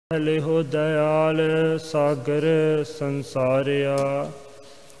ਲਿਹੋ ਦਇਆਲ ਸਾਗਰ ਸੰਸਾਰਿਆ।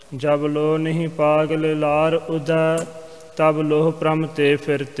 ਜਬ ਲੋ ਨਹੀਂ ਪਾਗਲ ਲਾਰ ਉਦੈ, ਤਬ ਲੋਹ ਪ੍ਰਮ ਤੇ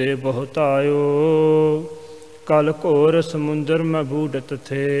ਫਿਰਤੇ ਬਹੁਤਾਇਓ। ਕਲ ਘੋਰ ਸਮੁੰਦਰ ਮੈਂ ਬੂਡਤ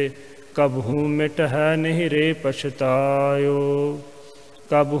ਥੇ, ਕਬਹੂ ਮਿਟ ਹੈ ਨਹੀਂ ਰੇ ਪਛਤਾਇਓ।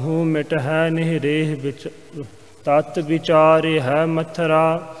 ਕਬਹੂ ਮਿਟ ਹੈ ਨਹੀਂ ਰੇ ਵਿੱਚ ਤਤ ਵਿਚਾਰੇ ਹੈ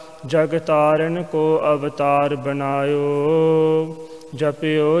ਮਥਰਾ, ਜਗ ਤਾਰਨ ਕੋ ਅਵਤਾਰ ਬਣਾਇਓ।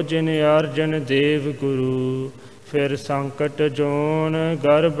 ਜਪਿਓ ਜਿਨ ਅਰਜਨ ਦੇਵ ਗੁਰੂ, ਫਿਰ ਸੰਕਟ ਜੋਨ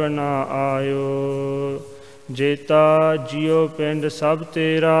ਗਰਭ ਨਾ ਆਇਓ। ਜੇਤਾ ਜੀਓ ਪਿੰਡ ਸਭ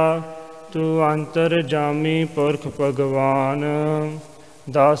ਤੇਰਾ, ਤੂੰ ਅੰਤਰ ਜਾਮੀ ਪੁਰਖ ਭਗਵਾਨ।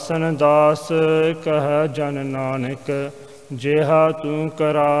 ਦਾਸਨ ਦਾਸ ਕਹਿ ਜਨ ਨਾਨਕ, ਜਿਹਾ ਤੂੰ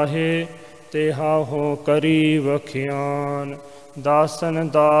ਕਰਾਹੇ ਤਿਹਾ ਹੋ ਕਰੀ ਵਖਿਆਨ। ਦਾਸਨ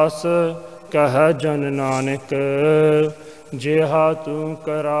ਦਾਸ ਕਹਿ ਜਨ ਨਾਨਕ, ਜਿਹਾ ਤੂੰ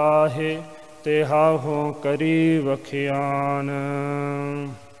ਕਰਾਹੇ ਤਿਹਾ ਹੋ ਕਰੀ ਵਖਿਆਨ।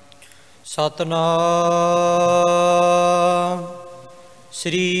 ਸਤਿਨਾਮ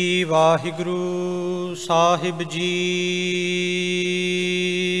ਸ੍ਰੀ ਵਾਹਿਗੁਰੂ ਸਾਹਿਬ ਜੀ।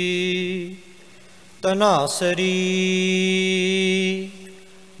 ਧਨਾਸਰੀ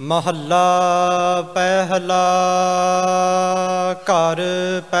ਮਹੱਲਾ ਪਹਿਲਾ। ਘਰ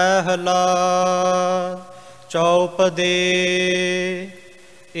ਪਹਿਲਾ। ਚਉਪਦੇ।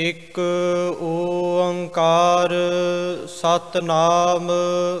 ਇੱਕ ਓਅੰਕਾਰ ਸਤਿਨਾਮ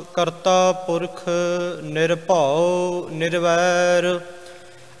ਕਰਤਾ ਪੁਰਖ ਨਿਰਭਉ ਨਿਰਵੈਰ।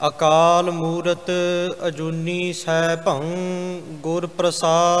 ਅਕਾਲ ਮੂਰਤ ਅਜੂਨੀ ਸੈਭੰ ਗੁਰ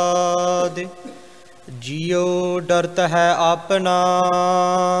ਪ੍ਰਸਾਦਿ। ਜੀਓ ਡਰਤ ਹੈ ਆਪਣਾ,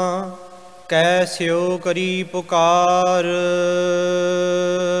 ਕੈਸਿਓ ਕਰੀ ਪੁਕਾਰ।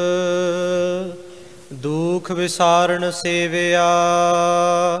 ਧੂਖ ਵਿਸਾਰਨ ਸੇਵਿਆ,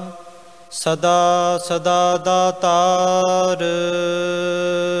 ਸਦਾ ਸਦਾ ਦਾਤਾਰ।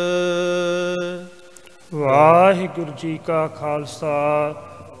 ਵਾਹਿਗੁਰੂ ਜੀ ਕਾ ਖਾਲਸਾ,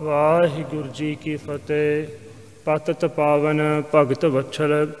 ਵਾਹਿਗੁਰੂ ਜੀ ਕੀ ਫਤਿਹ। ਪਤਿਤ ਪਾਵਨ ਭਗਤ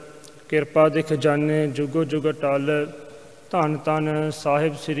ਵਛਲ, ਕਿਰਪਾ ਦੇ ਖਜ਼ਾਨੇ ਜੁਗੋ ਜੁਗ ਟਲ। ਧੰਨ ਧੰਨ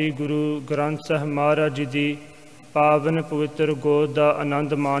ਸਾਹਿਬ ਸ੍ਰੀ ਗੁਰੂ ਗ੍ਰੰਥ ਸਾਹਿਬ ਮਹਾਰਾਜ ਜੀ ਦੀ ਪਾਵਨ ਪਵਿੱਤਰ ਗੋਦ ਦਾ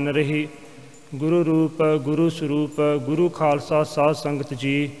ਆਨੰਦ ਮਾਣ ਰਹੀ। ਗੁਰੂ ਰੂਪ, ਗੁਰੂ ਸਰੂਪ, ਗੁਰੂ ਖਾਲਸਾ ਸਾਧ ਸੰਗਤ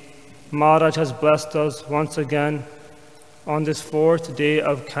ਜੀ, Maharaj has blessed us once again on this 4th day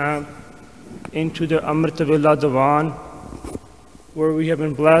of camp into the Amrit Vela Diwan, where we have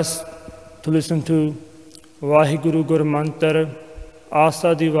been blessed to listen to Vaheguru Gur Mantar,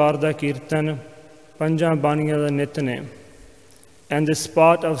 Asa Diwar da Kirtan, Panjah Baniyan da Nitnem. And this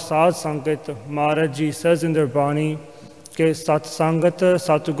spot of Sadh Sangat, Maharaj ji says in their Bani, ਕਿ ਸਤ ਸੰਗਤ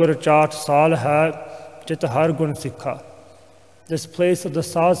ਸਤਿਗੁਰ ਚਾਟ ਸਾਲ ਹੈ, ਜਿਤ ਹਰ ਗੁਣ ਸਿੱਖਾ। This place of the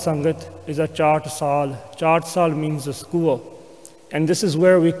Sadh Sangat is a Chart Sal. Chart Sal means a school. And this is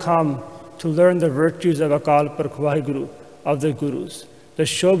where we come to learn the virtues of Akaal Purakh Vaheguru, of the Gurus. The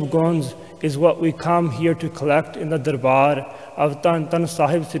Shobh Guns is what we come here to collect in the Darbar of Tan Tan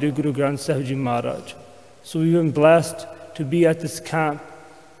Sahib Sri Guru Granth Sahib Ji Maharaj. So we've been blessed to be at this camp.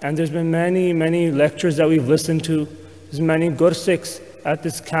 And there's been many lectures that we've listened to. There's many Gursikhs at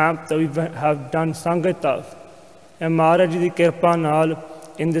this camp that we have done Sangat of. And Maharaj ji di kirpa naal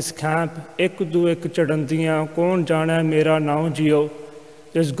in this camp, ek du ek chadandiyan, kaun jana hai mera naam jeeo.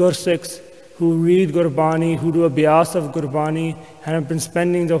 There's Gursikhs who read Gurbani, who do abhyas of Gurbani, and have been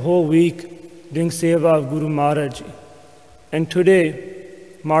spending the whole week doing seva of Guru Maharaj ji. And today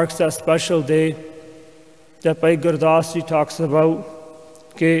marks that special day that Bhai Gurdas ji talks about,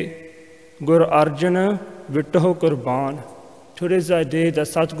 ke Gur Arjana Vittoh Qurban. Today is the day that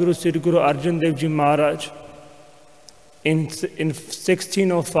Satguru Sri Guru Arjan Dev Ji Maharaj in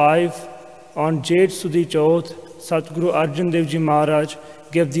 1605 on Jade Sudi Chauth, Satguru Arjan Dev Ji Maharaj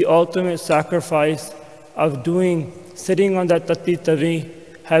gave the ultimate sacrifice of sitting on that tati tavi,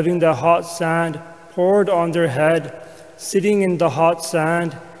 having the hot sand poured on their head, sitting in the hot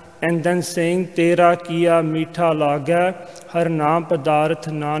sand, and then saying, Tera kiya meetha laga, har naam ddarath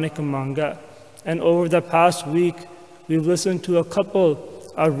nanak manga. And over the past week, we've listened to a couple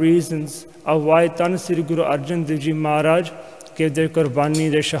of reasons of why Tan Sri Guru Arjan Dev Ji Maharaj gave their Qurbani,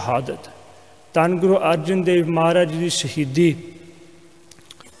 their Shahadat. Tan Guru Arjan Dev Maharaj's Shahidi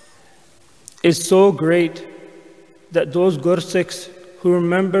is so great that those Gursikhs who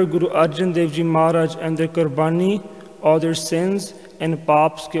remember Guru Arjan Dev Ji Maharaj and their Qurbani, all their sins and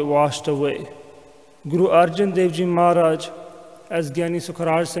paps get washed away. Guru Arjan Dev Ji Maharaj, as Gyani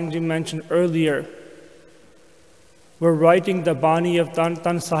Sukharaj Singh Ji mentioned earlier, were writing the Bani of Tan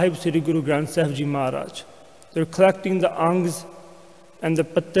Tan Sahib Sri Guru Granth Sahib Ji Maharaj. They're collecting the angs and the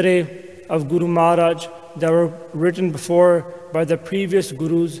patre of Guru Maharaj that were written before by the previous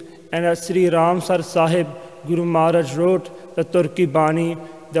Gurus, and at Sri Ramsar Sahib, Guru Maharaj wrote the Turki Bani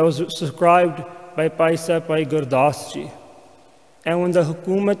that was subscribed by Paisa Pai Gurdas Ji. And when the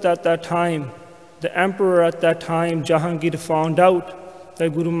Hukumat at that time, the emperor at that time, Jahangir, found out that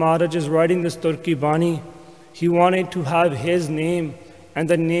Guru Maharaj is writing this Turki Bani, he wanted to have his name and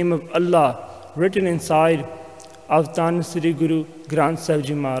the name of Allah written inside of dhhanaasaree Guru Granth Sahib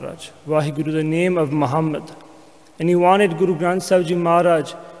Ji Maharaj, Vaheguru, the name of Muhammad. And he wanted Guru Granth Sahib Ji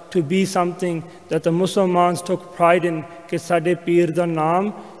Maharaj to be something that the Muslims took pride in, कि साडे पीर दा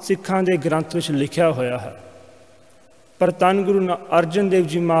नाम सिखां दे ग्रंथ विच लिखिया होया है. But Dhan Guru Arjan Dev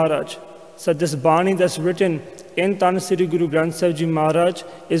Ji Maharaj said this Bani that's written in dhhanaasaree Guru Granth Sahib Ji Maharaj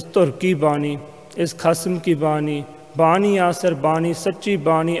is Turki Bani, is Khasm Ki Bani, Bani Asar Bani, Sachi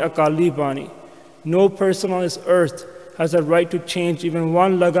Bani, Akali Bani. No person on this earth has a right to change even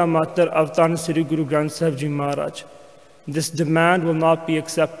one laga matar of dhhanaasaree Guru Granth Sahib Ji Maharaj. This demand will not be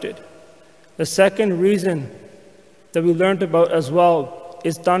accepted. The second reason that we learned about as well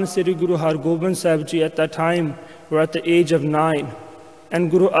is dhhanaasaree Guru Har Gobind Sahib Ji at that time were at the age of 9.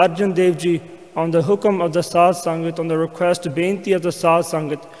 And Guru Arjan Dev Ji, on the hukam of the Sadh Sangat, on the request, beinti of the Sadh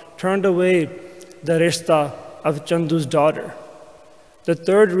Sangat, turned away the rishta of Chandu's daughter. The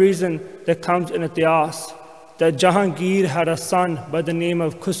third reason that comes in Itihas, that Jahangir had a son by the name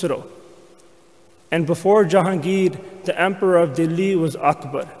of Khusro. And before Jahangir, the emperor of Delhi was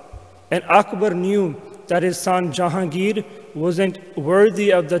Akbar. And Akbar knew that his son Jahangir wasn't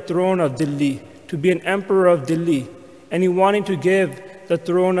worthy of the throne of Delhi, to be an emperor of Delhi. And he wanted to give the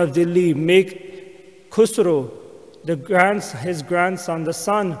throne of Delhi, make Khusro, his grandson, the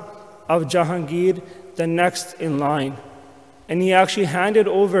son of Jahangir, the next in line. And he actually handed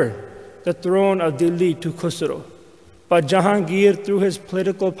over the throne of Delhi to Khusro. But Jahangir, through his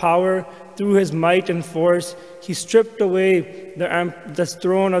political power, through his might and force, he stripped away the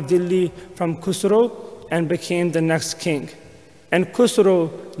throne of Delhi from Khusro and became the next king. And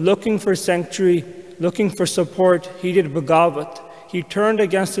Khusro, looking for sanctuary, looking for support, he did Bagawat. He turned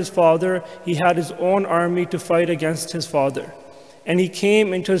against his father. He had his own army to fight against his father. And he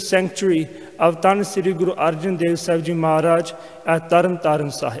came into his sanctuary of dhhanaasaree Guru Arjan Dev Sahib Ji Maharaj at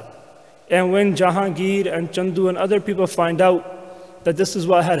Taran Sahib. And when Jahangir and Chandu and other people find out that this is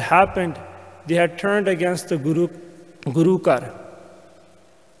what had happened, they had turned against the Gurukar.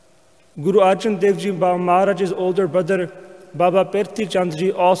 Guru Arjan Dev Ji Maharaj's older brother, Baba Pirthi Chand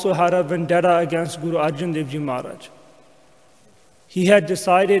Ji, also had a vendetta against Guru Arjan Dev Ji Maharaj. He had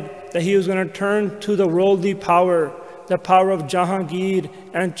decided that he was going to turn to the worldly power, the power of Jahangir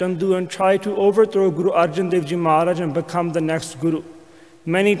and Chandu, and try to overthrow Guru Arjan Dev Ji Maharaj and become the next Guru.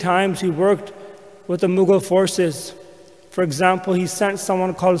 Many times he worked with the Mughal forces. For example, he sent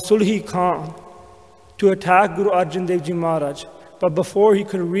someone called Sulhi Khan to attack Guru Arjan Dev Ji Maharaj. But before he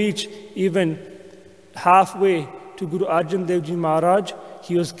could reach even halfway to Guru Arjan Dev Ji Maharaj,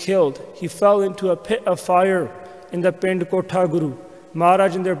 he was killed. He fell into a pit of fire in the Pind Kotha Guru.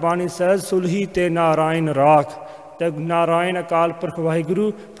 Maharaj in their Bani says, Sulhi te Narayan Rakh, that Narayan Akaal Purakh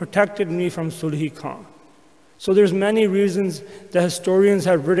Vaheguru protected me from Sulhi Khan. So there's many reasons the historians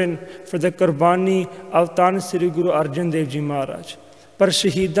have written for the Qurbani of dhhanaasaree Guru Arjan Dev Ji Maharaj. Par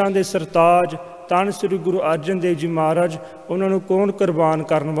Shahidan de Sartaj, dhhanaasaree Guru Arjan Dev Ji Maharaj, ਉਹਨਾਂ ਨੂੰ ਕੌਣ ਕੁਰਬਾਨ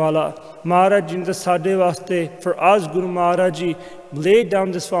ਕਰਨ ਵਾਲਾ? Maharaj ji ਨੇ ਸਾਡੇ ਵਾਸਤੇ, for us Guru Maharaj ji laid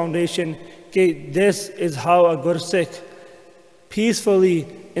down this foundation, that this is how a Gursikh peacefully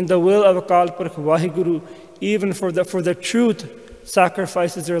in the will of Akaal Purakh Vaheguru, even for the truth,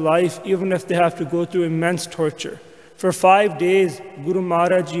 sacrifices their life, even if they have to go through immense torture. For 5 days, Guru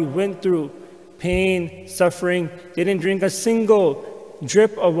Maharaj Ji went through pain, suffering. They didn't drink a single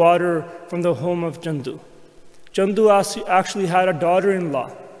drip of water from the home of Chandu. Chandu actually had a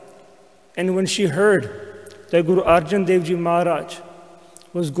daughter-in-law. And when she heard that Guru Arjan Dev Ji Maharaj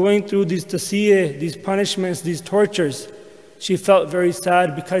was going through these tasiyeh, these punishments, these tortures, she felt very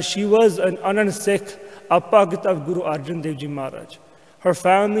sad because she was an Anand Sikh, a Bhagat of Guru Arjan Dev Ji Maharaj. Her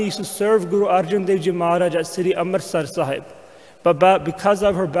family used to serve Guru Arjan Dev Ji Maharaj at Sri Amritsar Sahib. But because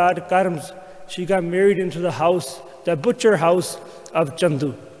of her bad karms, she got married into the house, the butcher house of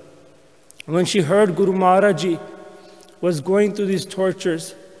Chandu. When she heard Guru Maharaj Ji was going through these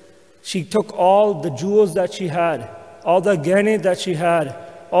tortures, she took all the jewels that she had, all the ghane that she had,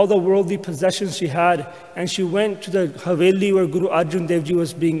 all the worldly possessions she had, and she went to the Haveli where Guru Arjan Dev Ji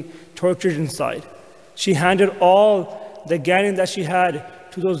was being tortured inside. She handed all the ghane that she had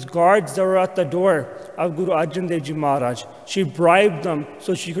to those guards that were at the door of Guru Arjan Dev Ji Maharaj. She bribed them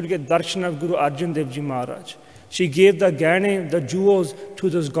so she could get darshan of Guru Arjan Dev Ji Maharaj. She gave the gahne, the jewels, to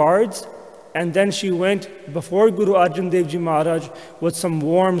those guards, and then she went before Guru Arjan Dev Ji Maharaj with some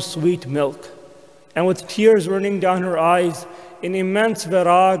warm, sweet milk. And with tears running down her eyes, in immense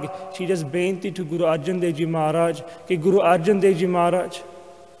virag, she just beinti to Guru Arjan Dev Ji Maharaj, Ki Guru Arjan Dev Ji Maharaj,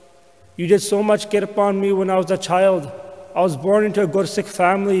 you did so much kirpa on me when I was a child. I was born into a Gursikh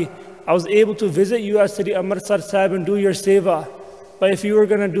family. I was able to visit you at Sri Amritsar Sahib and do your seva. But if you were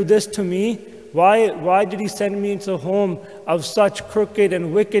going to do this to me, why did he send me into a home of such crooked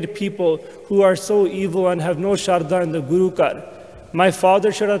and wicked people who are so evil and have no shraddha in the Guru Kar? My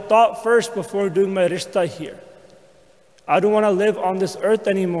father should have thought first before doing my rishta here. I don't want to live on this earth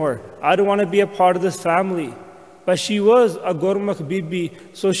anymore. I don't want to be a part of this family. But she was a Gurmukh Bibi,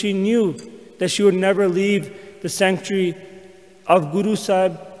 so she knew that she would never leave the sanctuary of Guru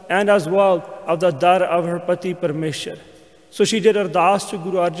Sahib and as well of the dar of her Pati Parmeshwar. So she did ardas to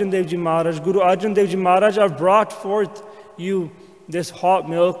Guru Arjan Dev Ji Maharaj. Guru Arjan Dev Ji Maharaj, I've brought forth you this hot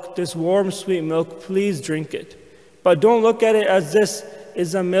milk, this warm, sweet milk. Please drink it. But don't look at it as this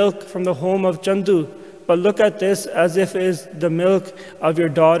is a milk from the home of Chandu, but look at this as if it is the milk of your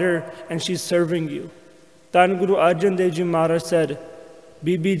daughter and she's serving you. Then Guru Arjan Dev Ji Maharaj said,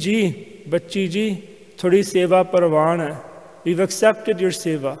 Bibi ji, Bachi ji, thodi seva parwan hai. We've accepted your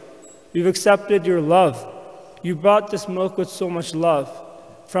seva. We've accepted your love. You brought this milk with so much love.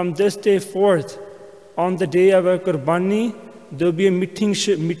 From this day forth, on the day of our Qurbani, there will be a mithiyan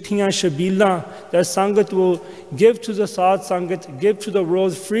shabila that Sangat will give to the Sadh Sangat, give to the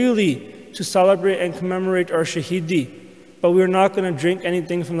world freely to celebrate and commemorate our Shahidi. But we're not going to drink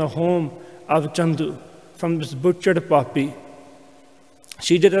anything from the home of Chandu, from this butchered papi.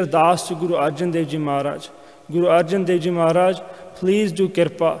 She did ardas to Guru Arjan Dev Ji Maharaj. Guru Arjan Dev Ji Maharaj, please do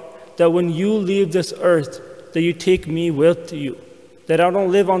kirpa that when you leave this earth, that you take me with you. That I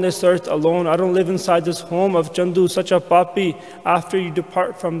don't live on this earth alone. I don't live inside this home of Chandu, such a papi, after you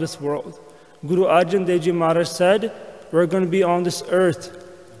depart from this world. Guru Arjan Dev Ji Maharaj said, we're going to be on this earth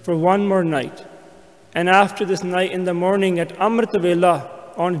for one more night. And after this night in the morning at Amrit Vela,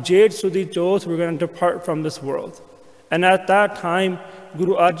 on Jade Sudhi Choth, we're going to depart from this world. And at that time,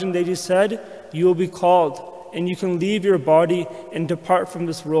 Guru Arjan Dev Ji said, you will be called and you can leave your body and depart from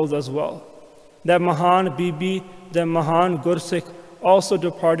this world as well. That Mahan Bibi, that Mahan Gursikh also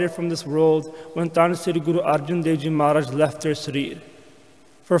departed from this world when Tan Sri Guru Arjan Dev Ji Maharaj left their Sarir.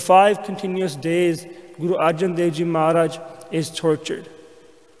 For 5 continuous days, Guru Arjan Dev Ji Maharaj is tortured.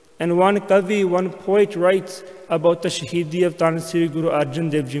 And one Kavi, one poet writes about the Shahidi of Tan Sri Guru Arjan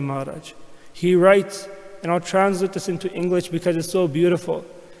Dev Ji Maharaj. He writes, and I'll translate this into English because it's so beautiful.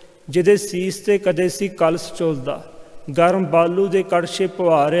 Jide siis te kade si kals cholda, garam balu de karshe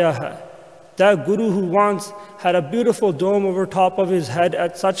pawariya hai. That Guru who once had a beautiful dome over top of his head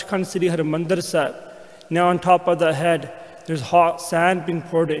at Sachkhand Sri Harmandir Sahib. Now on top of the head, there's hot sand being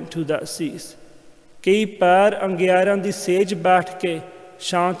poured into that seas. Kei pair angyaran di sage baith ke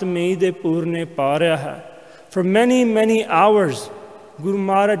shant mei de purne parya hai. For many, many hours, Guru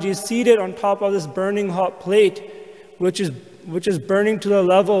Maharaj is seated on top of this burning hot plate, which is burning to the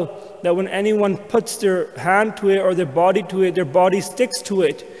level that when anyone puts their hand to it or their body to it, their body sticks to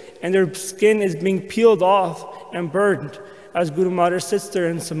it, and their skin is being peeled off and burned as Guru Maharaj sits there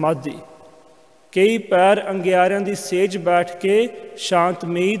in Samadhi. Kei pair angyaran di sage baith ke shant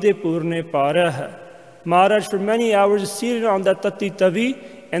mei de purne parya hai. Maharaj for many hours is seated on that tati tavi,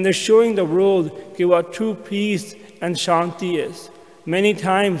 and they're showing the world what true peace and shanti is. Many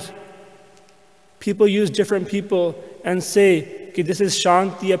times, people use different people and say, this is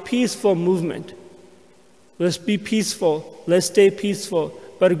shanti, a peaceful movement. Let's be peaceful, let's stay peaceful.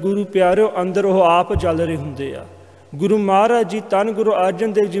 But Guru Pyareo andar oh aap jal rahe hunde a. Guru Maharaj ji, Tan Guru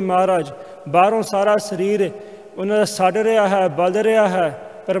Arjan Dev Ji Maharaj, baron sara sareer, unna da sad reha hai, bal reha hai,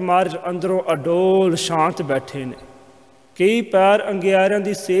 par Maharaj andro adol shant baithe ne. Kei pair angyaran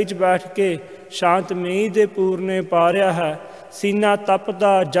di sage baith ke shant mei de purne parya hai. Sina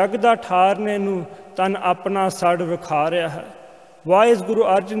tapda jagda tharne nu tan apanaa sad vikharya hai. Why is Guru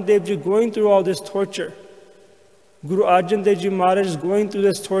Arjan Dev Ji going through all this torture? Guru Arjan Dev Ji Maharaj is going through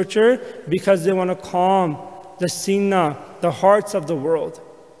this torture because they want to calm the sina, the hearts of the world.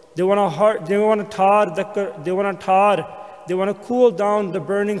 They want to cool down the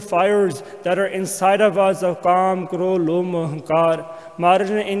burning fires that are inside of us of kaam, kro, lom, oankaar.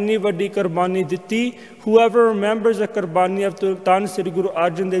 Maharaj ne inni vaddi qurbani ditti. Whoever remembers the qurbani of Tan Sri Guru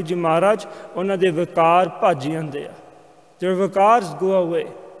Arjan Dev Ji Maharaj, ਉਹਨਾਂ ਦੇ ਵਿਕਾਰ ਭੱਜ ਜਾਂਦੇ ਆ. Their vikars go away.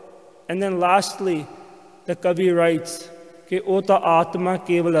 And then lastly, the Kavi writes कि ਉਹ ਤਾਂ ਆਤਮਾ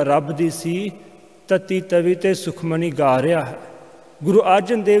ਕੇਵਲ ਰੱਬ ਦੀ ਸੀ, ਤਤੀ ਤਵੀ ਤੇ ਸੁਖਮਨੀ ਗਾ ਰਿਹਾ ਹੈ. Guru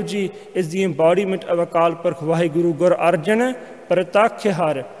Arjan Dev Ji is the embodiment of Akaal Purakh Vaheguru Gur Arjan Pratakh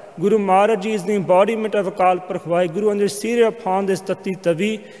Har. Guru Maharaj Ji is the embodiment of Akaal Purakh Vaheguru, and they're seated upon this Tati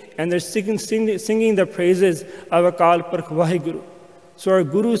Tavi, and they're singing the praises of Akaal Purakh Vaheguru. So our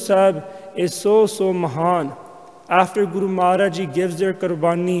Guru Sahib is so mahan. After Guru Maharaj Ji gives their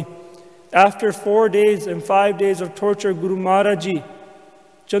Qurbani, after 4 days and 5 days of torture, Guru Maharaj Ji,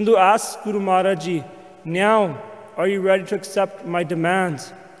 Chandu asks Guru Maharaj Ji, now are you ready to accept my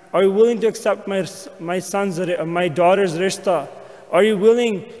demands? Are you willing to accept my daughter's rishta? Are you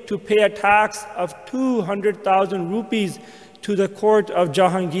willing to pay a tax of 200,000 rupees to the court of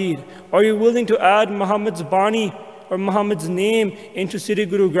Jahangir? Are you willing to add Muhammad's Bani or Muhammad's name into Sri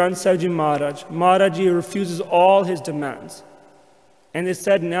Guru Granth Sahib Ji Maharaj? Maharaj Ji refuses all his demands. And they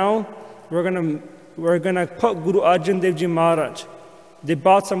said, now we're gonna put Guru Arjan Dev Ji Maharaj. They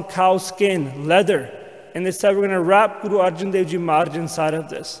bought some cow skin, leather, and they said, we're gonna wrap Guru Arjan Dev Ji Maharaj inside of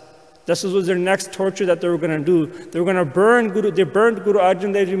this. This was their next torture that they were going to do. They were going to burn they burned Guru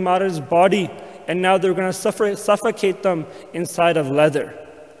Arjan Dev Ji Maharaj's body, and now they're going to suffocate them inside of leather.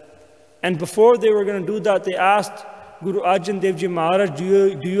 And before they were going to do that, they asked Guru Arjan Dev Ji Maharaj,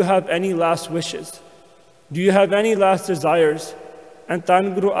 do you have any last wishes? Do you have any last desires? And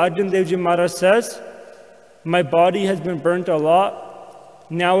then Guru Arjan Dev Ji Maharaj says, my body has been burnt a lot.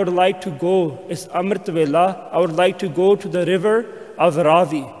 Now I would like to go, it's Amrit Vela, I would like to go to the river of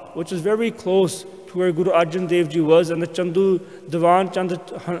Ravi, which is very close to where Guru Arjan Dev Ji was, and the Diwan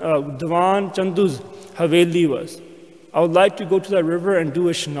Chandu's Haveli was. I would like to go to that river and do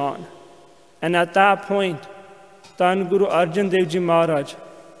Ishnan. And at that point, Tan Guru Arjan Dev Ji Maharaj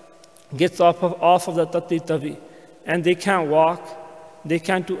gets off of the Tati Tavi, and they can't walk, they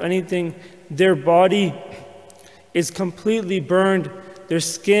can't do anything. Their body is completely burned, their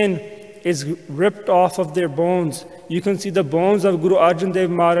skin is ripped off of their bones. You can see the bones of Guru Arjan Dev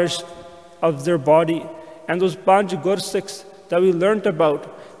Maharaj of their body. And those Panch Gursikhs that we learnt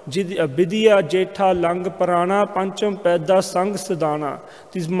about, Bidya, Jetha, Lang, Parana, Pancham, Pedda, Sang, Sadhana.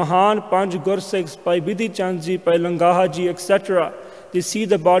 These Mahan Panch Gursikhs, Pai Bidhi Chandji, Pai Langahaji, etc. They see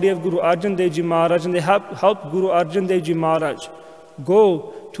the body of Guru Arjan Dev Ji Maharaj, and they help Guru Arjan Dev Ji Maharaj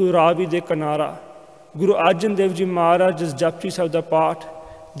go to Ravi de Kanara. Guru Arjan Dev Ji Maharaj is Japji Sahib the Path.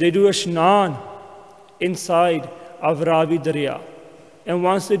 They do Ashnan inside of Ravi Darya. And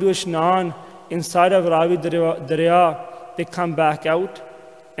once they do Ashnan inside of Ravi Darya, they come back out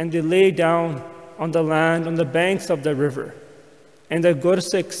and they lay down on the land, on the banks of the river. And the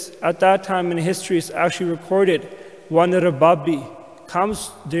Gursikhs, at that time in history, is actually recorded, one Rababi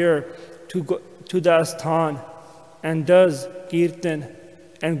comes there to the Asthan and does Kirtan,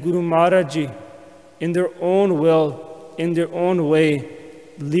 and Guru Maharaj Ji, in their own will, in their own way,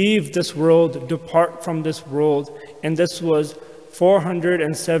 leave this world, depart from this world. And this was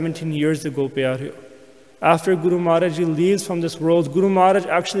 417 years ago, Pyareo. After Guru Maharaj Ji leaves from this world, Guru Maharaj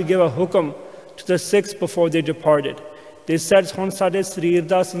actually gave a hukam to the Sikhs before they departed. They said, "Hun sade sareer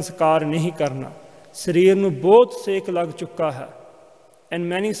da sanskar nahi karna. Sareer nu bahut sek lag chukka hai." And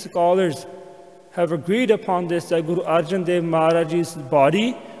many scholars have agreed upon this, that Guru Arjan Dev Maharaj Ji's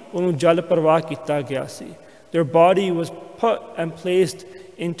body, unu jal parwah kita gaya si. Their body was put and placed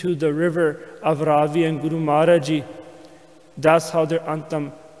into the river of Ravi, and Guru Maharaj Ji, that's how their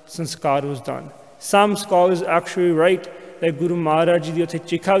antam sanskar was done. Some scholars actually write that Guru Maharaj Ji di uthe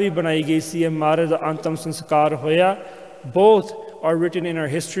chikha bhi banai gayi si, and Maharaj da antam sanskar hoya. Both are written in our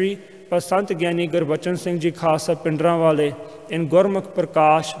history, but Sant Gyani Gurbachan Singh Ji Khasa Pindran Wale in Gurmukh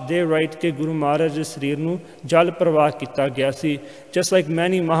Prakash, they write that Guru Maharaj Ji sareer nu jal parwah kita gaya si. Just like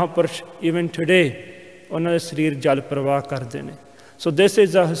many Mahapurush, even today, ਉਹਨਾਂ ਦੇ ਸਰੀਰ ਜਲ ਪ੍ਰਵਾਹ ਕਰਦੇ ਨੇ. So this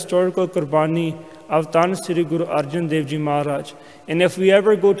is a historical Qurbani of Tan Sri Guru Arjan Dev Ji Maharaj. And if we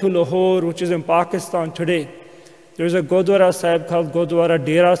ever go to Lahore, which is in Pakistan today, there's a Gurdwara Sahib called Gurdwara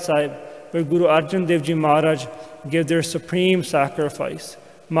Dera Sahib, where Guru Arjan Dev Ji Maharaj gave their supreme sacrifice.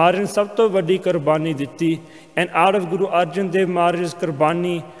 Maharaj ne sab to vadi Qurbani ditti, and out of Guru Arjan Dev Maharaj's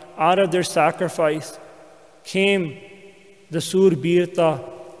Qurbani, out of their sacrifice, came the Sur Birta,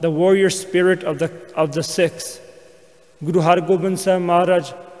 the warrior spirit of the Sikhs. Guru Har Gobind Sahib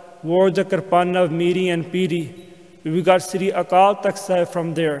Maharaj wore the Kirpana of Miri and Piri. We got Sri Akaal Takht Sahib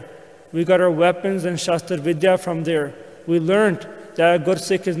from there. We got our weapons and Shastra Vidya from there. We learned that a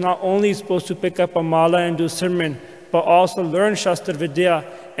Gursikh is not only supposed to pick up a mala and do sermon, but also learn Shastra Vidya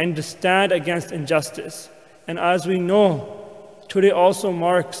and to stand against injustice. And as we know, today also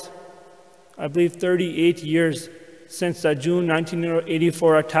marks, I believe, 38 years since the June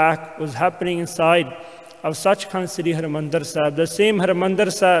 1984 attack was happening inside of Sachkhand Sri Harmandir Sahib, the same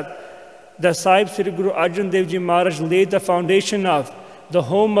Harmandir Sahib that Sahib Sri Guru Arjan Dev Ji Maharaj laid the foundation of, the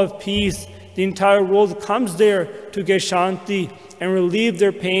home of peace. The entire world comes there to get shanti and relieve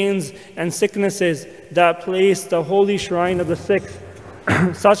their pains and sicknesses. That place, the holy shrine of the Sikhs,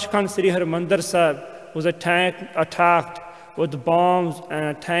 Sachkhand Sri Harmandir Sahib, was attacked with bombs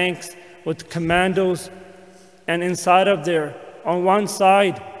and tanks, with commandos. And inside of there, on one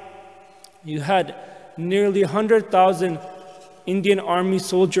side, you had nearly 100,000 Indian army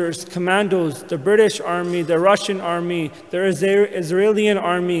soldiers, commandos, the British army, the Russian army, the Israeli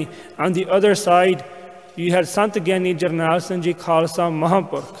army. On the other side, you had Sant Gyani Jarnail Singh Ji Khalsa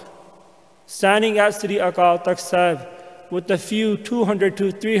Mahapurakh standing at Sri Akaal Takht Sahib with a few 200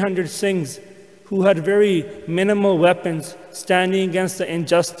 to 300 Singhs who had very minimal weapons, standing against the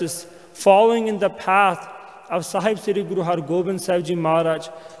injustice, following in the path of Sahib Sri Guru Har Gobind Sahib Ji Maharaj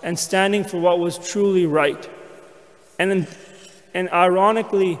and standing for what was truly right. And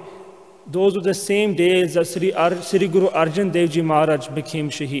ironically, those were the same days that Sri Guru Arjan Dev Ji Maharaj became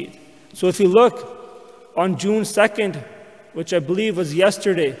Shaheed. So if you look on June 2nd, which I believe was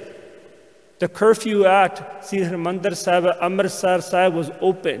yesterday, the curfew at Sri Harmandir Sahib, Amritsar Sahib was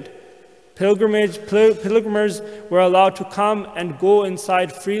opened. Pilgrims were allowed to come and go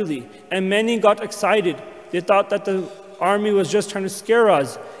inside freely, and many got excited. They thought that the army was just trying to scare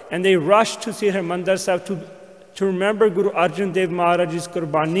us, and they rushed to Sri Harmandir Sahib to remember Guru Arjan Dev Maharaj's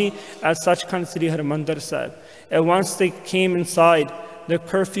Qurbani at Sachkhand Sri Harmandir Sahib. And once they came inside, the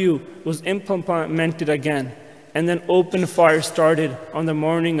curfew was implemented again, and then open fire started on the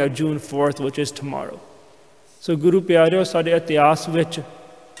morning of June 4th, which is tomorrow. So Guru Pyareo Sade Itihas vich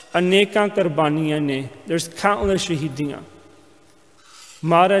Anekan Qurbaniyan ne, there's countless Shahidiyan.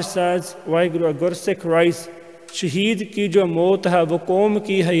 Maharaj says, Vaheguru Gursikh writes, Shaheed ki jo maut hai, wo qawm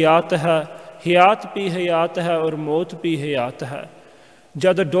ki hayat hai, hayat bhi hayat hai aur maut bhi hayat hai.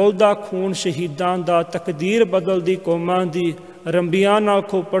 Jad dolda khoon shahidan da, takdeer badaldi qawman di, rambiyan na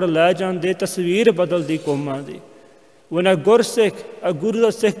khopad le jande, tasveer badaldi qawman di. When a Gursikh, a Guru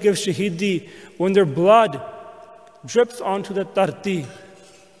Sikh gives Shahidi, when their blood drips onto the dharti,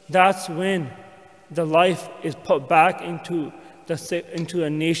 that's when the life is put back into a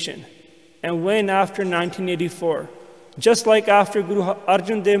nation. And when after 1984, just like after Guru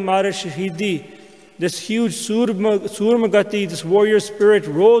Arjan Dev Maharaj Shahidi, this huge Surmagati, this warrior spirit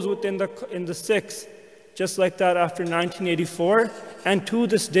rose within the Sikhs, just like that after 1984. And to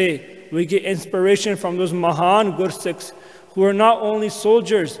this day, we get inspiration from those Mahan Gursikhs who are not only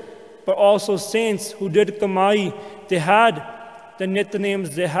soldiers, but also saints who did Kamai. They had the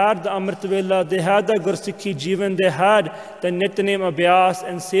Nitnames, they had the Amrit Vela, they had the Gursikhi Jivan, they had the Nitname Abhyas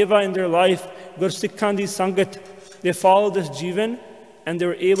and Seva in their life. Gursikhan di Sangat, they followed this Jivan and they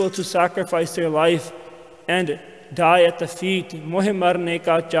were able to sacrifice their life and die at the feet. Mohe marne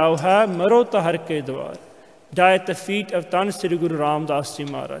ka chao hai, maro ta har ke dwar. Die at the feet of Tan Sri Guru Ramdas Ji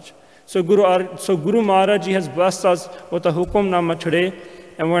Maharaj. So Guru Maharaj Ji has blessed us with a Hukamnama today,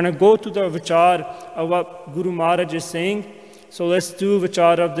 and we're going to go to the vichar of what Guru Maharaj is saying. So let's do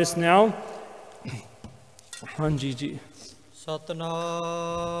vichar of this now. Hanji ji.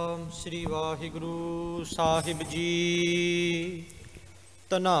 Satnam Sri Vaheguru Sahib Ji.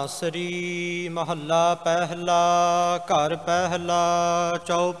 dhhanaasaree mehalaa ਪਹਿਲਾ ghar ਪਹਿਲਾ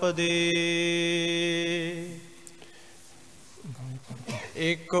ਚਉਪਦੇ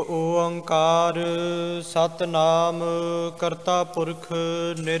ਇੱਕ ਓankaar ਸਤਨਾਮ ਕਰਤਾ ਪੁਰਖ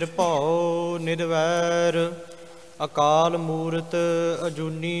ਨਿਰਭਉ niravair akaal moorath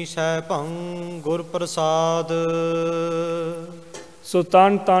ajoonee saibhan ਗੁਰ prasaadh. So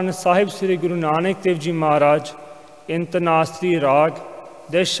Tan Sahib Sri Guru Nanak Dev Ji Maharaj in dhhanaasaree Rag.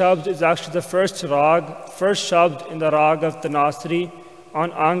 This shabd is actually the first shabd in the Rag of dhhanaasaree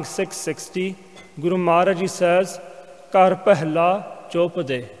on Ang 660. Guru Maharaj Ji says, ghar પહેલા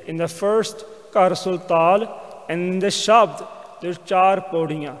choupadhae. In the first ghar sultal, and in this shabd, there's 4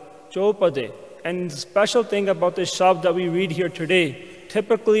 paudhiyan, choupadhae. And the special thing about this shabd that we read here today,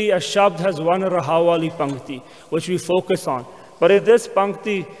 typically a shabd has 1 rahawali pankti, which we focus on. But in this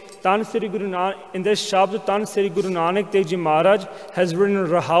pankti, in this shabd, Tan Sri Guru Nanak Dev Ji Maharaj has written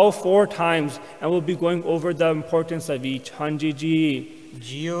Rahao 4 times, and we'll be going over the importance of each. Hanji ji.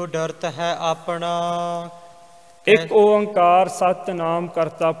 jeeo ddarath hai aapanaa. Ek oankaar sath naam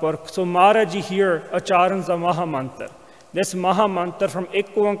karathaa purakh. So Maharaj Ji here acharans a Maha Mantra. This Maha Mantra from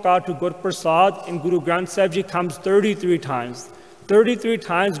Ek oankaar to Gur Prasaadh in Guru Granth Sahib Ji comes 33 times. 33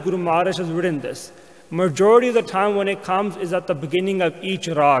 times Guru Maharaj has written this. Majority of the time when it comes is at the beginning of each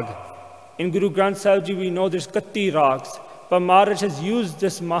rag. In Guru Granth Sahib Ji we know there's 31 rags, but Maharaj has used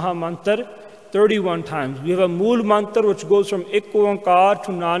this Maha Mantra 31 times. We have a mool mantra which goes from Ik oankaar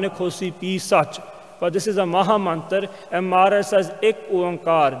to Nanak hosi pi sach. But this is a Maha mantra, and Maharaj says Ik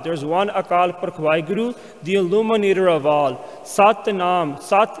oankaar. There's one Akaal Purakh Vaheguru, the illuminator of all. Sath naam.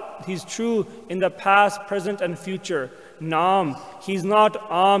 Sath, he's true in the past, present, and future. Naam, he's not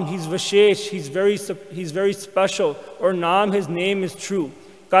he's Vishesh, he's very special. Or Naam, his name is true.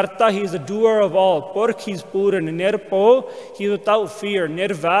 Karathaa, he is the doer of all. Purakh, he is Puran. Nirabho, he is without fear.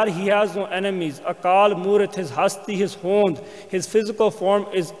 Niravair, he has no enemies. Akaal, moorath, his hasti, his hond. His physical form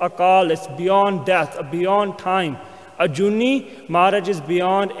is akaal, it's beyond death, beyond time. Ajoonee, Maharaj is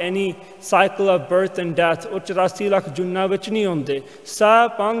beyond any cycle of birth and death. Uch 84 lakh junna vich nahi hunde.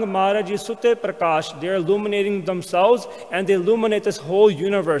 Saibhan, Maharaj is sute prakash. They are illuminating themselves and they illuminate this whole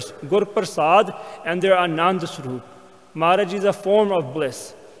universe. Gur prasaadh, and they are anand swaroop. Maharaj is a form of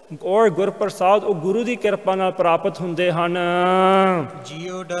bliss. और गुर प्रसाद ਉਹ ਗੁਰੂ ਦੀ ਕਿਰਪਾ ਨਾਲ ਪ੍ਰਾਪਤ ਹੁੰਦੇ ਹਨ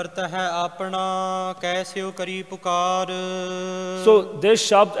jeeo ਡਰਤ ਹੈ ਆਪਣਾ ਕੈਸਿਓ ਕਰੀ ਪੁਕਾਰ So this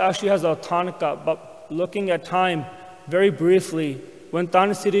shabd actually has a thanika, but looking at time very briefly, when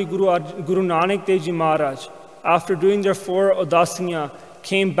Dhan Sri Guru Nanak Dev Ji Maharaj, after doing their 4 udasiyan,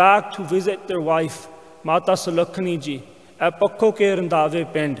 came back to visit their wife Mata Sulakhani ji at Pakko ke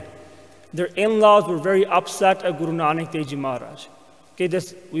Randave Pind. Their in-laws were very upset at Guru Nanak Dev Ji Maharaj.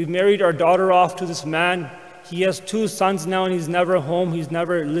 We've married our daughter off to this man. He has 2 sons now and he's never home, he's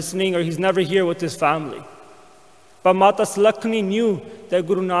never listening, or he's never here with his family. But Mata Sulakhani knew that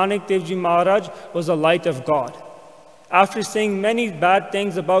Guru Nanak Dev Ji Maharaj was a light of God. After saying many bad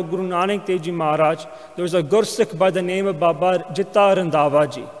things about Guru Nanak Dev Ji Maharaj, there was a Gursikh by the name of Baba Jitta Randava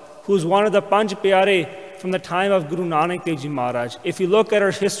ji, who is one of the Panj Pyare from the time of Guru Nanak Dev Ji Maharaj. If you look at our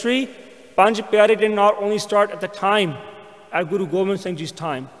history, Panj Pyare did not only start at the time at Guru Gobind Singh Ji's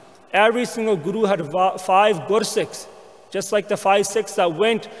time. Every single Guru had 5 Gursikhs, just like the 5 Sikhs that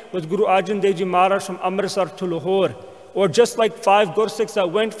went with Guru Arjan Dev Ji Maharaj from Amritsar to Lahore, or just like 5 Gursikhs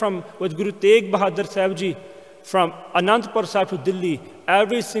that went with Guru Tegh Bahadur Sahib Ji from Anandpur Sahib to Delhi.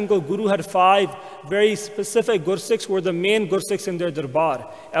 Every single Guru had 5 very specific Gursikhs were the main Gursikhs in their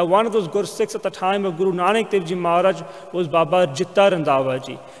darbar. And one of those Gursikhs at the time of Guru Nanak Dev Ji Maharaj was Baba Jitta Randava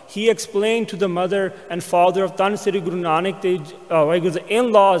ji. He explained to the mother and father of Dhan Sri Guru Nanak Dev Ji, the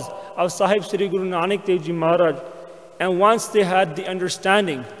in-laws of Sahib Sri Guru Nanak Dev Ji Maharaj. And once they had the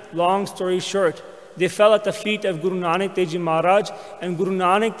understanding, long story short, they fell at the feet of Guru Nanak Dev Ji Maharaj, and Guru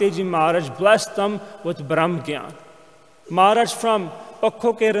Nanak Dev Ji Maharaj blessed them with Brahm Gyan. Maharaj from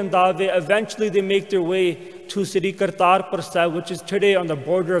Pakko ke Randave, eventually they make their way to Sri Kartarpur Sahib, which is today on the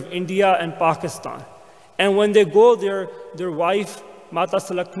border of India and Pakistan. And when they go there, their wife, Mata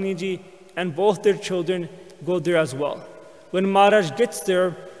Sulakhani ji, and both their children go there as well. When Maharaj gets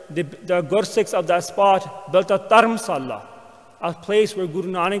there, the Gursikhs of that spot built a Dharamsala, a place where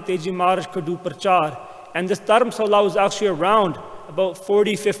Guru Nanak Dev Ji Maharaj could do prachar. And this Dharamsala was actually around about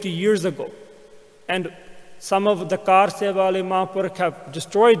 40-50 years ago. And some of the Kar Sevale Mahapurakh have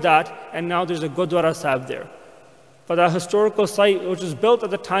destroyed that, and now there's a Gurdwara Sahib there. But that historical site, which was built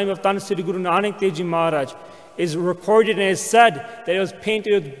at the time of Dhan Sri Guru Nanak Dev Ji Maharaj, is recorded and is said that it was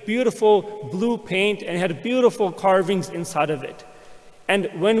painted with beautiful blue paint and had beautiful carvings inside of it. And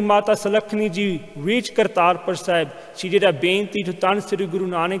when Mata Sulakhani ji reached Kartarpur Sahib, she did a beinti to Dhan Sri Guru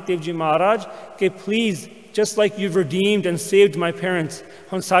Nanak Dev Ji Maharaj, that please, just like you've redeemed and saved my parents,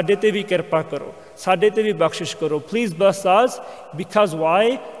 hun sade te bhi kirpa karo, sade te bhi bakshish karo. Please bless us, because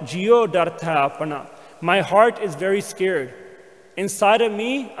why? Jeeo ddarath hai aapanaa. My heart is very scared. Inside of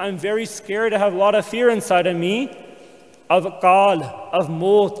me, I'm very scared. I have a lot of fear inside of me of akaal, of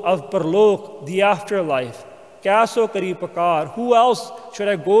moorath, of parlok, the afterlife. Kaso karee pukaar. Who else should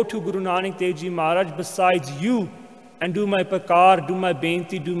I go to Guru Nanak Dev Ji Maharaj besides you and do my pukaar, do my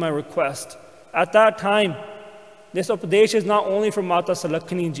beinti, do my request? At that time, this upadesh is not only for Mata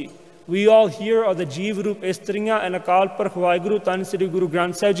Sulakhani ji. We all here are the Jeev Roop Istriya and Akaal Purakh Vaheguru Dhan Sri Guru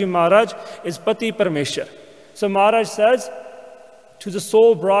Granth Sahib Ji Maharaj is Pati Parmeshwar. So Maharaj says to the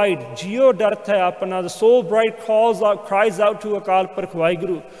soul bride, Jeeo ddarath hai aapanaa, the soul bride cries out to Akaal Purakh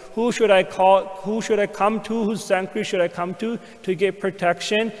Vaheguru, who should I call, who should I come to, whose sanctuary should I come to get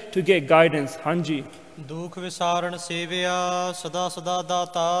protection, to get guidance? Hanji. dhookh visaaran saeviaa, sadhaa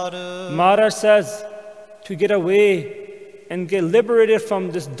dhaathaar. Maharaj says, to get away and get liberated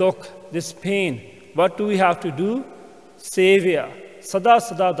from this dhookh, this pain, what do we have to do? Saeviaa,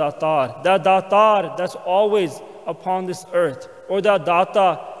 sadhaa dhaathaar. That dhaathaar that's always upon this earth, or that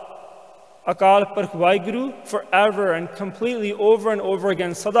Data, Akaal Purakh Vaheguru, forever and completely over and over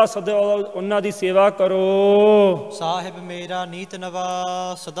again. Sada unna di seva karo. Saahib meraa neet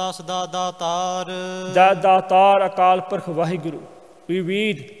nawa, sadhaa dhaathaar. That Dhaathaar, Akaal Purakh Vaheguru. We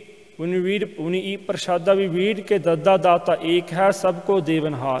read when we eat prasada, we read ke dadda data ek hai, sabko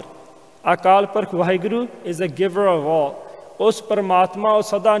devanhar. Akaal Purkh Vaheguru is the giver of all. Us Paramatma o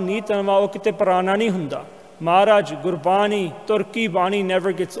sada neet nava o kite purana nahi hunda. Maharaj, Gurbani, Turki Bani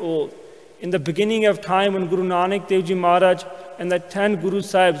never gets old. In the beginning of time, when Guru Nanak Dev Ji Maharaj and the 10 Guru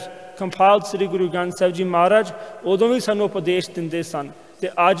Sahibs compiled Sri Guru Granth Sahib Ji Maharaj, ਉਦੋਂ ਵੀ ਸਾਨੂੰ ਉਪਦੇਸ਼ ਦਿੰਦੇ ਸਨ ਤੇ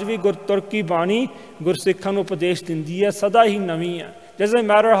ਅੱਜ ਵੀ ਗੁਰਤੁਰਕੀ ਬਾਣੀ ਗੁਰਸਿੱਖਾਂ ਨੂੰ ਉਪਦੇਸ਼ ਦਿੰਦੀ ਹੈ, ਸਦਾ ਹੀ ਨਵੀਂ ਹੈ. Doesn't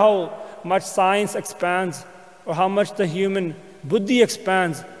matter how much science expands or how much the human buddhi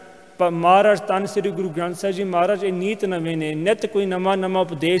expands, but Maharaj Tan Sri Guru Granth Sahib Ji Maharaj ਇਹ ਨੀਤ ਨਵੇਂ ਨੇ, ਨਿਤ ਕੋਈ ਨਵਾਂ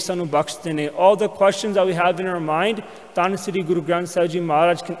ਉਪਦੇਸ਼ ਸਾਨੂੰ ਬਖਸ਼ਦੇ ਨੇ. All the questions that we have in our mind, Tan Sri Guru Granth Sahib Ji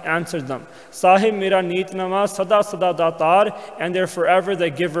Maharaj can answer them. Sahib mera neet nama sada sada daataar, and they're forever the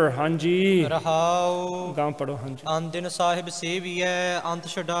giver. Hanji. Rahao. Gaam padho hanji. Andin Sahib saeviaa, ant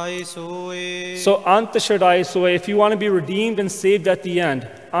chadaye soe. So ant chadaye soe, if you want to be redeemed and saved at the end,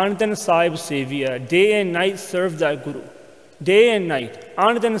 Andin Sahib saeviaa, day and night serve that Guru. Day and night,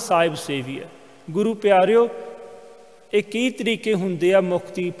 Andin Sahib saeviaa. Guru ਪਿਆਰਿਓ, ਇਹ ਕਈ ਤਰੀਕੇ ਹੁੰਦੇ ਆ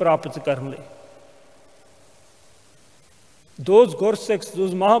ਮੁਕਤੀ ਪ੍ਰਾਪਤ ਕਰਨ ਲਈ. Those Gursikhs,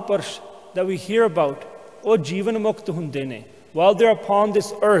 those Mahapurush that we hear about, oh Jivan Mukt hunde ne. While they're upon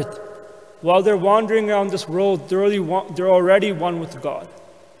this earth, while they're wandering around this world, they're already one with God.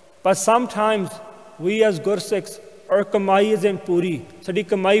 But sometimes we as Gursikhs, our kamai isn't puri. Sadi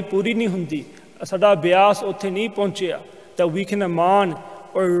kamai puri nahi hundi. Sada bias uthe nahi pahunchya that we can aman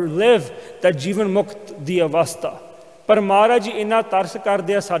or live that Jivan Mukt di avastha. Par Maharaj ji inna tars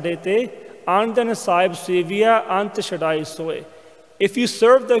karde a sade te, Andin Sahib saeviaa, ant chadaye soe. If you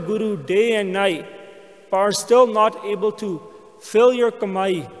serve the Guru day and night, but are still not able to fill your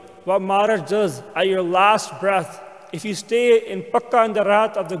kamai, what Maharaj does at your last breath, if you stay in pakka and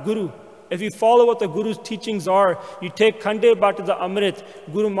ddarath of the Guru, if you follow what the Guru's teachings are, you take khande bat the Amrit,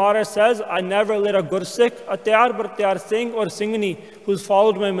 Guru Maharaj says, I never let a Gursikh, a tyar bar tyar Singh or Singhni who's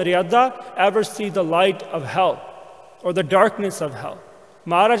followed my Maryada ever see the light of hell or the darkness of hell.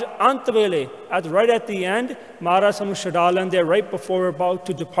 Maharaj ant vele, right at the end, Maharaj sanu chada lende right before we're about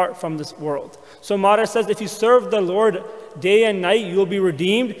to depart from this world. So Maharaj says, if you serve the Lord day and night, you will be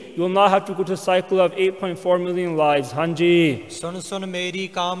redeemed. You will not have to go to a cycle of 8.4 million lives. Hanji. Sun sun meri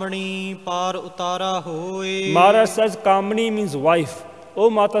kamani par utara hoye. Maharaj says kamani means wife. Oh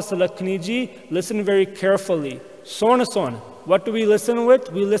Mata Salakhani ji, listen very carefully. Son son. What do we listen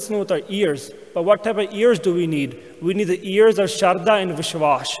with? We listen with our ears. But what type of ears do we need? We need the ears of Shraddha and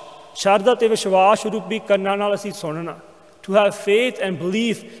Vishwash. Shraddha te Vishwash rupi karna naal assi sunna. To have faith and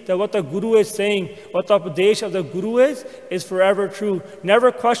belief that what the Guru is saying, what the upadesh of the Guru is forever true.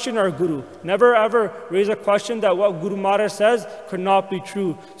 Never question our Guru. Never ever raise a question that what Guru Maharaj says could not be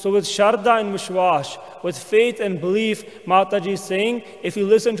true. So with Shraddha and Vishwash, with faith and belief, Mataji is saying, if you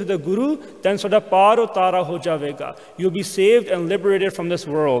listen to the Guru, then sada par utara ho javega. You'll be saved and liberated from this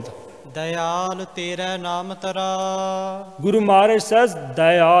world. Dayal tera naam tara. Guru Maharaj says,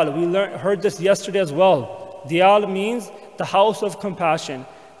 Dayal. We heard this yesterday as well. Dayal means the house of compassion.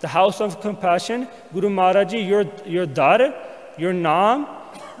 The house of compassion, Guru Maharaj ji, your dar, your naam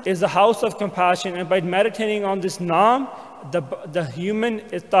is the house of compassion. And by meditating on this naam, the human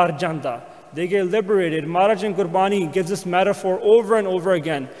is tar janda. They get liberated. Maharaj in Gurbani gives this metaphor over and over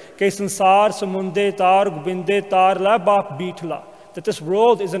again. Ke sansar samunde tar gobinde tar la bap beetla. That this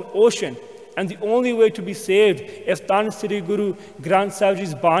world is an ocean. And the only way to be saved, if Tan Sri Guru Granth Sahib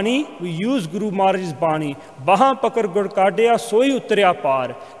Ji's Bani, we use Guru Maharaj's Bani. Bahan pakar gur kadya soi utrya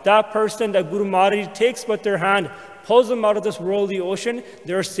par. That person that Guru Maharaj takes with their hand, pulls them out of this worldly ocean,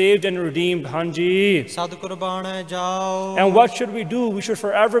 they're saved and redeemed. Hanji. Sad qurbaan jao. And what should we do? We should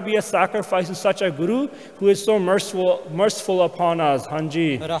forever be a sacrifice to such a Guru who is so merciful upon us.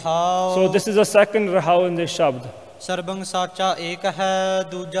 Hanji. Rahao. So this is a second Rahao in this Shabd. Sarbang sacha ek hai,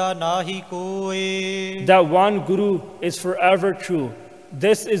 duja nahi koi. That one Guru is forever true.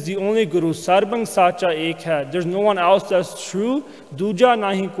 This is the only Guru. Sarbang sacha ek hai. There's no one else that's true. Duja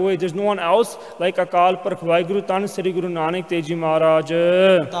nahi koi. There's no one else like Akaal Purkh Vaheguru Tan Sri Guru Nanak Dev Ji Maharaj.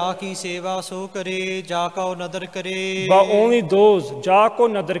 Taki seva so kare, jako nadar kare. But only those, jako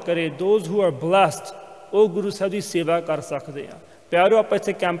nadar kare, those who are blessed, oh Guru Sahib di seva kar sakde hain. Pyaro aap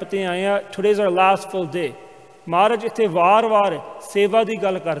ithe camp te aaye hain. Today's our last full day. Maharaj ਇੱਥੇ ਵਾਰ-ਵਾਰ ਸੇਵਾ ਦੀ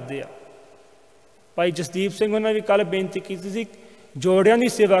ਗੱਲ ਕਰਦੇ ਆ. ਭਾਈ ਜਸਦੀਪ ਸਿੰਘ ਉਹਨਾਂ ਵੀ ਕੱਲ ਬੇਨਤੀ ਕੀਤੀ ਸੀ, ਜੋੜਿਆਂ ਦੀ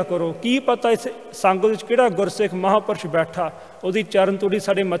ਸੇਵਾ ਕਰੋ. ਕੀ ਪਤਾ ਇਸ ਸੰਗਤ ਵਿੱਚ ਕਿਹੜਾ ਗੁਰਸਿੱਖ ਮਹਾਂਪੁਰਸ਼ ਬੈਠਾ, ਉਹਦੀ ਚਰਨ ਧੂੜੀ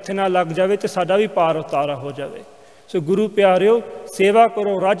ਸਾਡੇ ਮੱਥੇ ਨਾਲ ਲੱਗ ਜਾਵੇ ਤੇ ਸਾਡਾ ਵੀ ਪਾਰ ਉਤਾਰਾ ਹੋ ਜਾਵੇ. ਸੋ ਗੁਰੂ ਪਿਆਰਿਓ, ਸੇਵਾ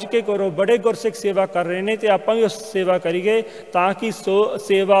ਕਰੋ, ਰੱਜ ਕੇ ਕਰੋ. ਬੜੇ ਗੁਰਸਿੱਖ ਸੇਵਾ ਕਰ ਰਹੇ ਨੇ ਤੇ ਆਪਾਂ ਵੀ ਉਸ ਸੇਵਾ ਕਰੀਏ ਤਾਂ ਕਿ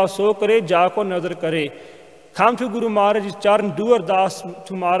ਸੇਵਾ ਸੋ ਕਰੇ ਜਾ ਕੋ ਨਜ਼ਰ ਕਰੇ. come to Guru Maharaj ji charan, do ardas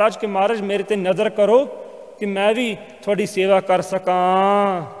to Maharaj कि महाराज मेरे ते नज़र करो कि मैं भी थोड़ी सेवा कर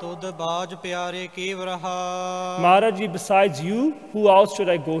सकां। ਤੁਧ ਬਾਜ ਪਿਆਰੇ ਕੇਵ ਰਹਾ। Maharaj ji, besides you, who else should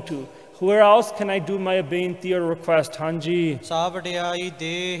I go to? Where else can I do my beinti or request? Hanji. ਸਾ ਵਡਿਆਈ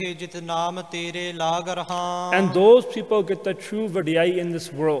ਦੇਹ ਜਿਤ ਨਾਮ ਤੇਰੇ ਲਾਗ ਰਹਾ। And those people get the true vadiyai in this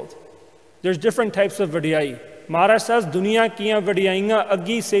world. There's different types of vadiyai. Maharaj says, ਦੁਨੀਆ ਕੀਆਂ ਵਡਿਆਈਆਂ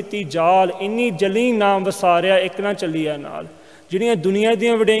ਅੱਗੀ ਸੇਤੀ ਜਾਲ, ਇੰਨੀ ਜਲੀ ਨਾਮ ਵਸਾਰਿਆ ਇੱਕ ਨਾ ਚੱਲੀਆ ਨਾਲ। ਜਿਹੜੀਆਂ ਦੁਨੀਆ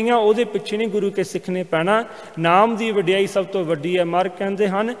ਦੀਆਂ ਵਡਿਆਈਆਂ ਉਹਦੇ ਪਿੱਛੇ ਨਹੀਂ ਗੁਰੂ ਕੇ ਸਿੱਖਣੇ ਪੈਣਾ, ਨਾਮ ਦੀ ਵਡਿਆਈ ਸਭ ਤੋਂ ਵੱਡੀ ਹੈ। ਮਹਾਰਾਜ ਕਹਿੰਦੇ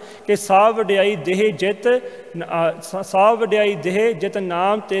ਹਨ ਕਿ ਸਾਹ ਵਡਿਆਈ ਦੇਹ ਜਿਤ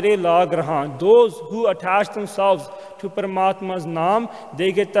ਨਾਮ ਤੇਰੇ ਲਾਗ ਰਹਾ। Those who attach themselves to Paramatma's naam,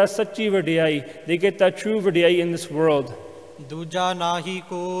 they get that ਸੱਚੀ ਵਡਿਆਈ, they get that true ਵਡਿਆਈ in this world. ਦੂਜਾ ਨਾਹੀ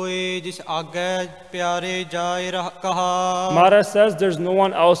ਕੋਏ ਜਿਸ ਆਗੇ ਪਿਆਰੇ ਜਾਏ ਕਹਾ। Maharaj says there's no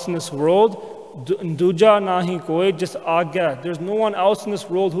one else in this world. Duja nahi koi jis agya. There's no one else in this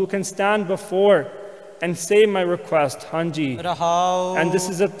world who can stand before and say my request. Hanji. Rahao. And this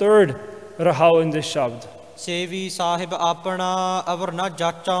is the third rahao in this shabd. Sevi sahib aapanaa avar na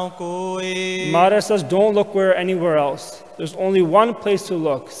jachau koi. Maharaj says don't look anywhere else. There's only one place to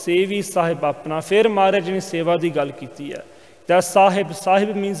look. Sevi sahib aapanaa. Fir Maharaj ne seva di gal kiti hai. That sahib.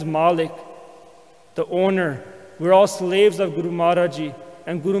 Sahib means malik, the owner. We're all slaves of Guru Maharaj ji.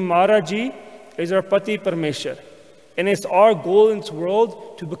 And Guru Maharaj ji is our Pati Parmeshwar. And it's our goal in this world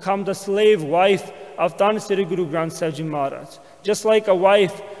to become the slave wife of Dhan Sri Guru Granth Sahib Ji Maharaj. Just like a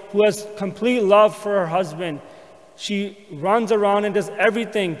wife who has complete love for her husband, she runs around and does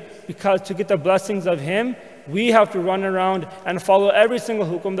everything because to get the blessings of him. We have to run around and follow every single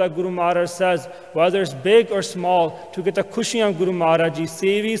hukum that Guru Maharaj says, whether it's big or small, to get the khushi of Guru Maharaj ji.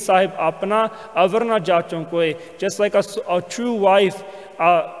 Sevi sahib apna avar na jachon koi. Just like a true wife,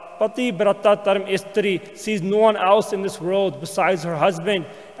 Pati Brata Taram Istri sees no one else in this world besides her husband.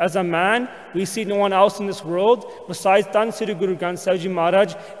 As a man, we see no one else in this world besides Dhan Sri Guru Granth Sahib Ji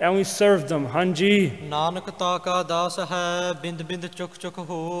Maharaj, and we serve them. Hanji. Nanak ta ka das hai, bind bind chuk chuk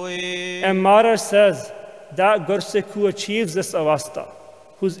hoye. And Maharaj says that Gursikh who achieves this avastha,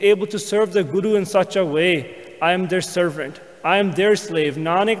 who's able to serve the Guru in such a way, I am their servant, I am their slave.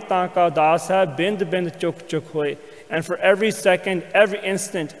 Nanak ta ka das hai, bind bind chuk chuk hoye. And for every second, every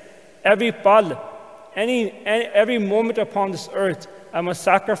instant, every pal, every moment upon this earth, I must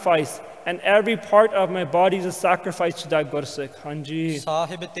sacrifice, and every part of my body is a sacrifice to that Gursikh. Hanji.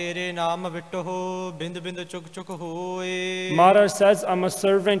 Sahib tere naam vitto bind bind chuk chuk hoye. Maharaj says, I'm a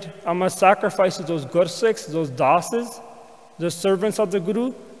servant, I'm a sacrifice to those Gursikhs, those dasas, the servants of the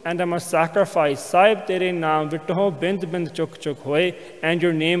Guru, and I must sacrifice. Sahib tere naam vitto bind bind chuk chuk hoye, and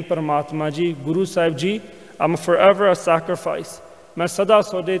your name Paramatma ji, Guru Sahib ji, I'm forever a sacrifice. मैं सदा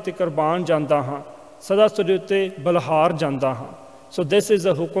सोडे ते कुर्बान जांदा हाँ, सदा सोडे उत्ते बलहार जांदा हाँ. So this is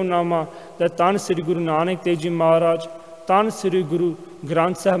a Hukamnama that Dhan Sri Guru Nanak Dev Ji Maharaj, Dhan Sri Guru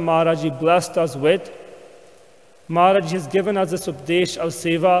Granth Sahib Maharaj Ji blessed us with. Maharaj has given us this updesh of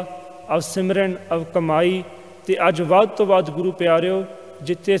seva, of simran, of kamai. Te aj vad to vad Guru Pyareo,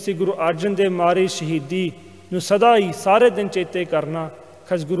 jitte si Guru Arjan Dev Mari Shahidi, nu sada hi sare din chete karna,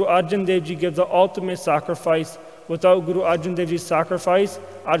 because Guru Arjan Dev Ji gives the ultimate sacrifice. Without Guru Arjan Dev Ji's sacrifice,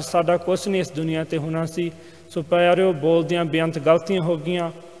 ਅੱਜ ਸਾਡਾ ਕੁਛ ਨਹੀਂ ਇਸ ਦੁਨੀਆ ਤੇ ਹੋਣਾ ਸੀ। ਸੋ ਪਿਆਰਿਓ, ਬੋਲਦਿਆਂ ਬੇਅੰਤ ਗਲਤੀਆਂ ਹੋ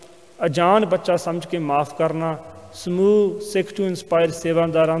ਗਈਆਂ, ਅਜਾਨ ਬੱਚਾ ਸਮਝ ਕੇ ਮਾਫ ਕਰਨਾ। ਸਮੂਹ ਸਿੱਖ ਟੂ ਇੰਸਪਾਇਰ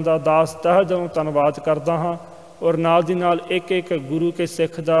ਸੇਵਾਦਾਰਾਂ ਦਾ ਦਾਸ ਤਹਿ ਦਿਲੋਂ ਧੰਨਵਾਦ ਕਰਦਾ ਹਾਂ, ਔਰ ਨਾਲ ਦੀ ਨਾਲ ਇੱਕ ਇੱਕ ਗੁਰੂ ਕੇ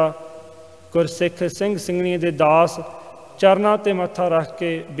ਸਿੱਖ ਦਾ, ਗੁਰਸਿੱਖ ਸਿੰਘ ਸਿੰਘਣੀਆਂ ਦੇ ਦਾਸ ਚਰਨਾਂ ਤੇ ਮੱਥਾ ਰੱਖ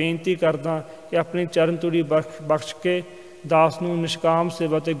ਕੇ ਬੇਨਤੀ ਕਰਦਾ ਕਿ ਆਪਣੀ ਚਰਨ ਧੂੜੀ ਬਖਸ਼ ਕੇ ਦਾਸ ਨੂੰ ਨਿਸ਼ਕਾਮ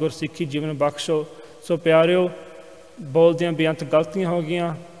ਸੇਵਾ ਤੇ ਗੁਰਸਿੱਖੀ ਜੀਵਨ ਬਖਸ਼ੋ। ਸੋ ਪਿਆਰਿਓ, ਬੋਲਦਿਆਂ ਬੇਅੰਤ ਗਲਤੀਆਂ ਹੋ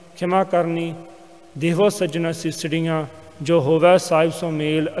ਗਈਆਂ, ਖਿਮਾ ਕਰਨੀ। ਦੇਵੋ ਸੱਜਣਾ ਸਿਸੜੀਆਂ, ਜੋ ਹੋਵੇ ਸਾਹਿਬ ਸੋ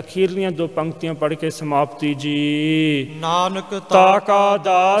ਮੇਲ। ਅਖੀਰਲੀਆਂ ਦੋ ਪੰਕਤੀਆਂ ਪੜ੍ਹ ਕੇ ਸਮਾਪਤੀ ਜੀ। ਨਾਨਕ ਤਾਕਾ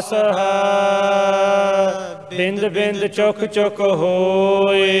ਦਾਸ ਹੈ, ਬਿੰਦ ਬਿੰਦ ਚੁੱਕ ਚੁੱਕ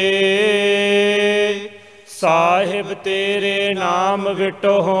ਹੋਏ। ਸਾਹਿਬ ਤੇਰੇ ਨਾਮ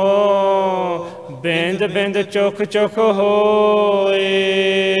ਵਿਟੋ, ਬਿੰਦ ਬਿੰਦ ਚੁੱਕ ਚੁੱਕ ਹੋਏ।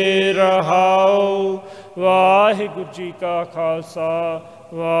 ਰਹਾਉ। ਵਾਹਿਗੁਰੂ ਜੀ ਕਾ ਖਾਲਸਾ,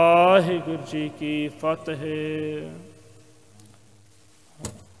 ਵਾਹਿਗੁਰੂ ਜੀ ਕੀ ਫਤਿਹ।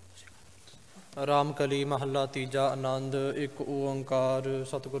 ਰਾਮਕਲੀ ਮਹੱਲਾ ਤੀਜਾ। ਆਨੰਦ। ਇੱਕ ਓੰਕਾਰ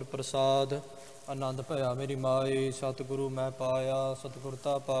ਸਤਿਗੁਰ ਪ੍ਰਸਾਦ। ਆਨੰਦ ਭਇਆ ਮੇਰੀ ਮਾਏ, ਸਤਿਗੁਰੂ ਮੈਂ ਪਾਇਆ। ਸਤਿਗੁਰ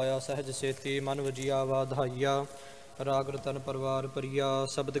ਤਾ ਪਾਇਆ ਸਹਿਜ ਸੇਤੀ, ਮਨ ਵਜੀਆ ਵਾਧਾਈਆ। ਰਾਗ ਰਤਨ ਪਰਵਾਰ ਪਰੀਆ,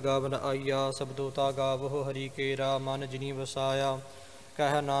 ਸ਼ਬਦ ਗਾਵਨ ਆਈਆ। ਸ਼ਬਦੋ ਤਾ ਗਾਵੋ ਹਰੀ ਕੇਰਾ, ਮਨ ਜਿਨੀ ਵਸਾਇਆ।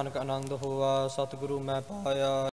 ਕਹਿ ਨਾਨਕ ਆਨੰਦ ਹੋਆ, ਸਤਿਗੁਰੂ ਮੈਂ ਪਾਇਆ।